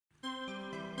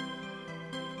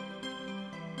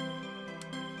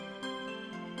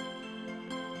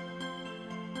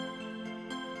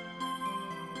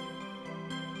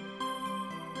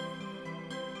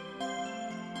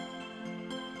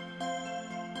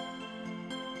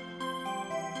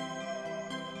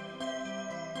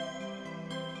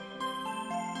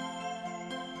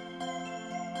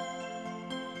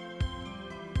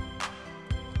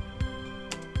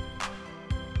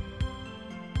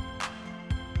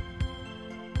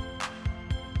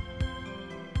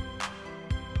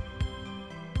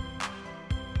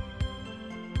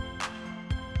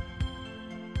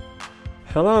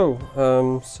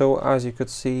Hello, so as you could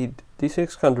see,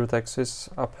 D600X is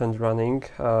up and running.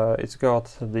 It's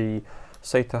got the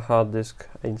SATA hard disk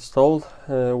installed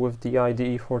with the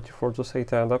IDE 44 to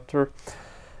SATA adapter,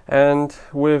 and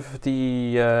with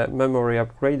the memory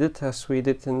upgraded as we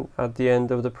did at the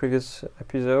end of the previous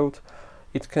episode,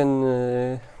 it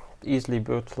can easily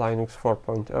boot Linux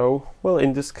 4.0. Well,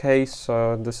 in this case,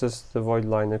 this is the Void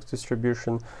Linux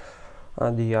distribution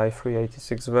and the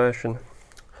i386 version.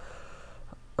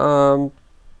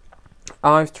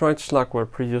 I've tried Slackware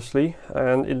previously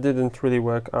and it didn't really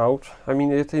work out. I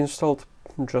mean, it installed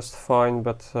just fine,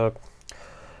 but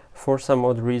for some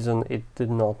odd reason it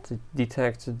did not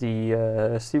detect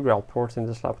the serial port in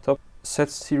this laptop.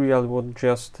 Set serial would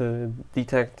just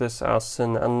detect this as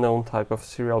an unknown type of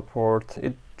serial port.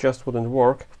 It just wouldn't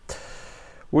work,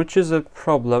 which is a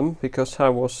problem because I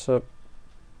was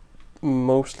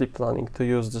mostly planning to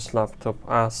use this laptop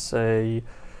as a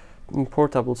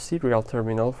portable serial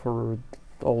terminal for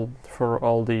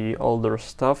all the older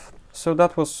stuff. So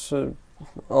that was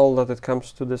all that it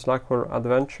comes to this Slackware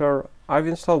adventure. I've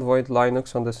installed Void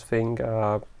Linux on this thing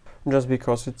just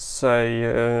because it's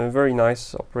a very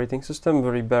nice operating system,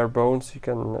 very bare bones. You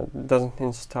can doesn't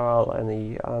install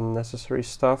any unnecessary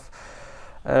stuff,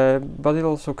 but it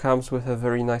also comes with a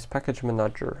very nice package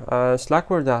manager.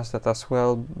 Slackware does that as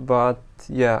well, but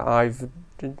yeah, I've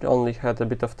only had a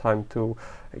bit of time to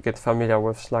get familiar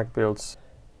with Slack builds.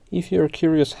 If you're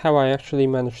curious how I actually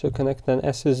managed to connect an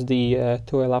SSD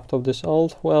to a laptop this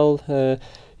old, well,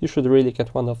 you should really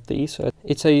get one of these.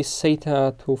 It's a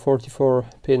SATA 244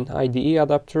 pin IDE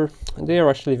adapter. They are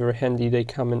actually very handy. They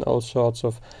come in all sorts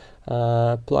of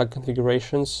plug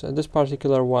configurations. This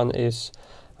particular one is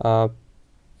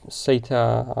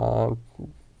SATA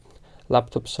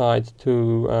laptop side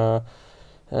to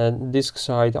disk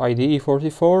side IDE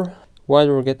 44. While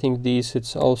we're getting these,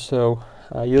 it's also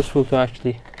useful to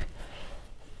actually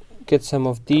get some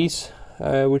of these,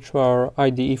 which are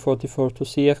IDE 44 to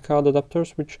CF card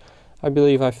adapters, which I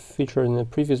believe I featured in a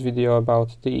previous video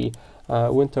about the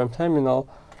WinTerm terminal.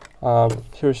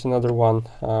 Here's another one.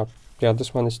 Yeah,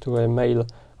 this one is to a male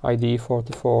IDE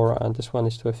 44, and this one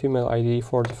is to a female IDE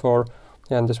 44,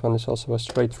 and this one is also a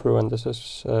straight through, and this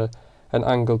is an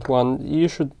angled one. You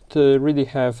should really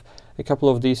have a couple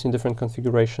of these in different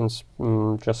configurations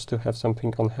just to have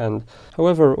something on hand.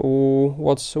 However,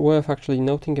 what's worth actually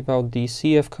noting about the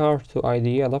CF card to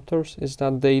IDE adapters is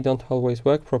that they don't always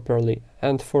work properly.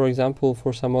 And for example,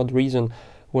 for some odd reason,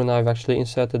 when I've actually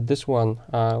inserted this one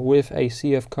with a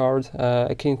CF card,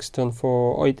 a Kingston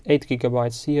for 8GB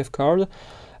CF card,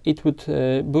 it would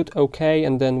boot okay,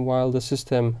 and then while the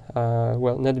system,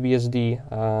 well, NetBSD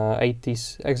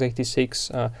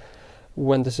x86,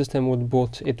 when the system would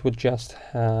boot, it would just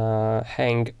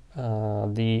hang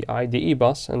the IDE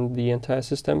bus and the entire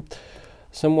system.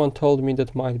 Someone told me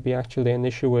that might be actually an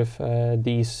issue with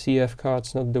these CF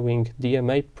cards not doing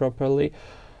DMA properly.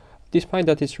 Despite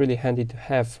that, it's really handy to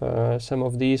have some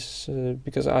of these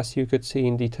because, as you could see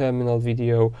in the terminal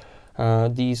video,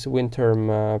 these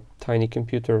WinTerm tiny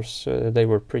computers, they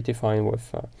were pretty fine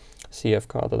with CF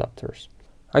card adapters.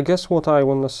 I guess what I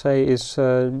want to say is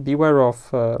beware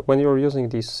of when you're using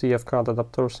these CF card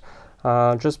adapters,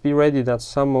 just be ready that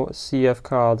some CF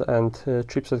card and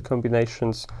chipset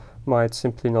combinations might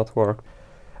simply not work.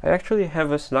 I actually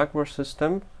have a Slackware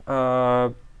system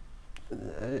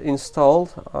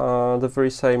installed, the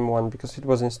very same one, because it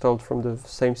was installed from the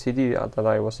same CD that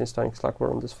I was installing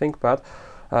Slackware on this Thinkpad.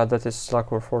 That is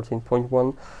Slackware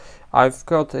 14.1. I've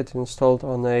got it installed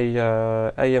on a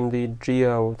AMD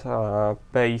Geode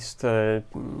based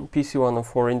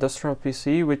PC104 industrial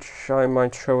PC, which I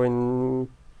might show in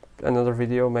another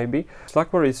video maybe.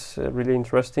 Slackware is really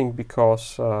interesting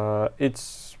because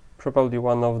it's probably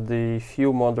one of the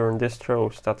few modern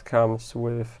distros that comes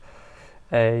with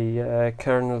a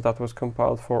kernel that was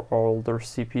compiled for older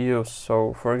CPUs.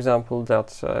 So, for example,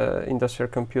 that industrial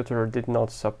computer did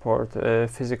not support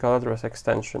physical address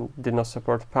extension, did not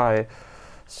support PI.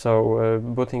 So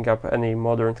booting up any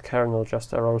modern kernel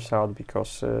just errors out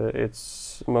because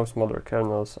most modern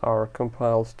kernels are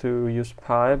compiled to use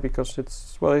PI because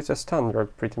it's a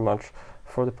standard pretty much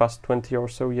for the past 20 or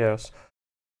so years.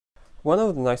 One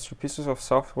of the nicer pieces of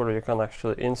software you can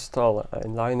actually install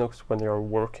in Linux when you're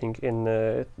working in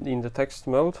the text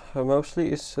mode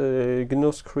mostly is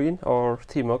GNU Screen or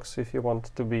Tmux if you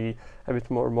want to be a bit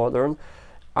more modern.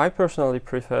 I personally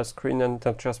prefer Screen, and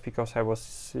not just because I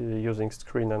was using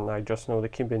Screen and I just know the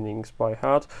key bindings by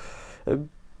heart,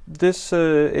 This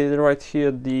is right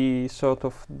here, the sort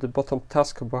of the bottom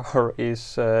taskbar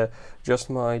is just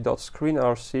my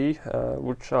 .screen.rc,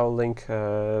 which I'll link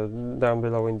down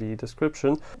below in the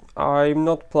description. I'm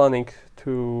not planning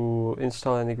to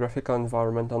install any graphical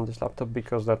environment on this laptop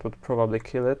because that would probably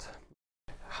kill it.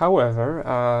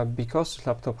 However, because this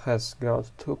laptop has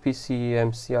got two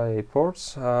PCIe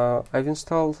ports, I've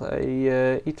installed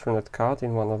a Ethernet card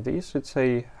in one of these. It's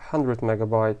a 100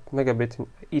 megabit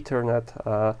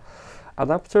Ethernet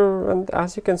adapter, and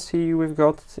as you can see, we've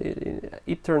got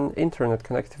internet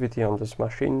connectivity on this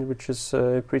machine, which is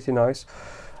pretty nice.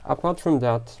 Apart from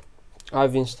that,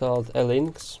 I've installed a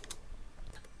Linux,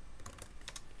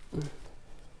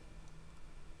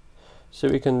 so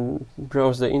we can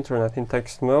browse the internet in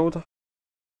text mode.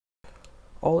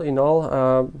 All in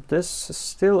all, this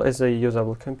still is a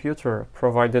usable computer,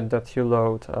 provided that you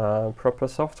load proper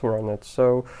software on it.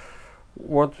 So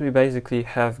what we basically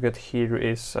have got here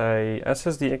is a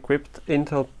SSD equipped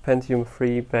Intel Pentium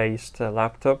 3 based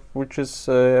laptop, which is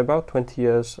about 20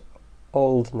 years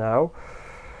old now,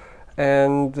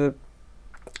 and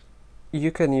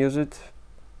you can use it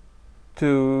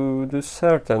to do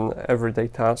certain everyday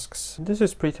tasks. This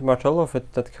is pretty much all of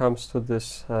it that comes to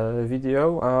this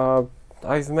video.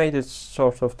 I've made it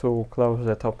sort of to close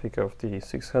the topic of the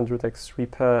 600X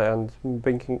repair and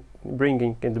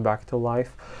bringing it back to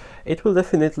life. It will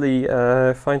definitely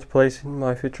find place in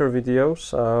my future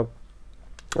videos.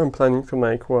 I'm planning to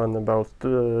make one about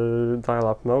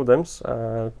dial-up modems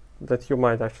that you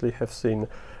might actually have seen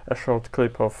a short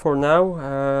clip of. For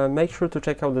now, make sure to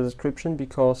check out the description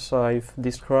because I've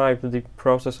described the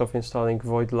process of installing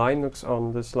Void Linux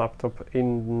on this laptop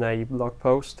in a blog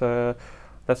post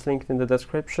that's linked in the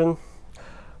description.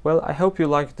 Well, I hope you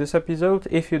liked this episode.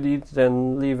 If you did,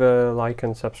 then leave a like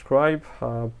and subscribe.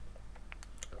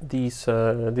 These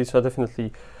are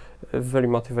definitely very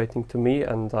motivating to me,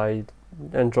 and I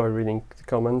enjoy reading the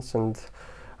comments and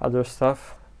other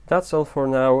stuff. That's all for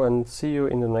now, and see you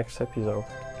in the next episode.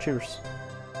 Cheers!